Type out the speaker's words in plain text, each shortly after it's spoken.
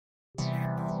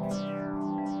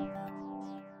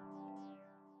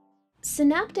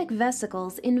Synaptic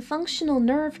vesicles in functional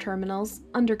nerve terminals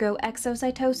undergo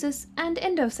exocytosis and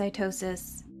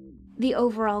endocytosis. The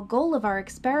overall goal of our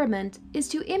experiment is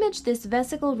to image this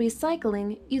vesicle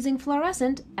recycling using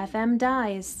fluorescent FM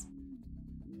dyes.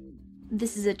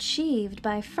 This is achieved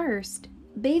by first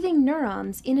bathing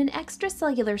neurons in an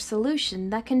extracellular solution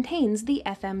that contains the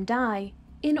FM dye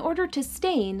in order to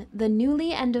stain the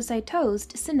newly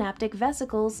endocytosed synaptic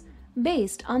vesicles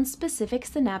based on specific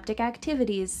synaptic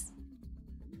activities.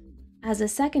 As a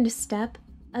second step,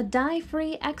 a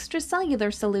dye-free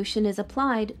extracellular solution is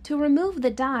applied to remove the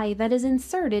dye that is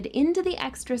inserted into the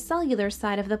extracellular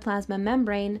side of the plasma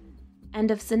membrane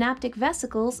and of synaptic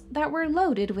vesicles that were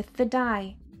loaded with the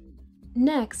dye.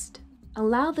 Next,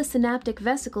 allow the synaptic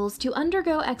vesicles to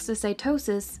undergo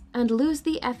exocytosis and lose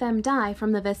the FM dye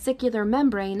from the vesicular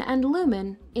membrane and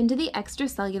lumen into the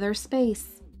extracellular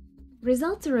space.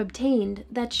 Results are obtained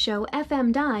that show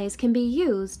FM dyes can be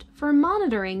used for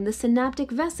monitoring the synaptic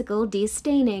vesicle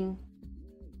destaining.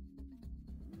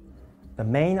 The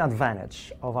main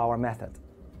advantage of our method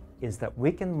is that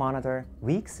we can monitor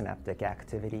weak synaptic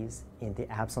activities in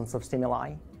the absence of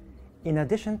stimuli, in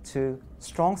addition to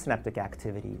strong synaptic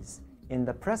activities in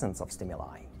the presence of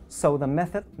stimuli. So the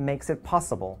method makes it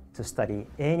possible to study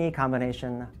any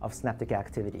combination of synaptic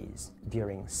activities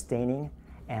during staining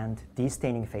and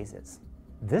destaining phases.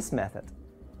 This method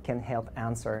can help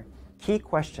answer key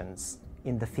questions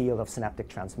in the field of synaptic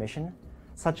transmission,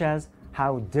 such as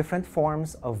how different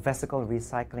forms of vesicle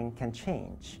recycling can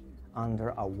change under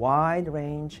a wide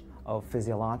range of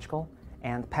physiological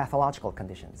and pathological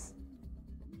conditions.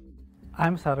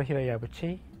 I'm Sadahiro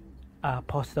Iwabuchi, a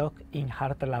postdoc in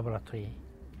Harata laboratory.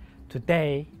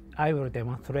 Today, I will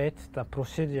demonstrate the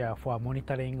procedure for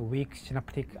monitoring weak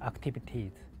synaptic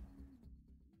activities.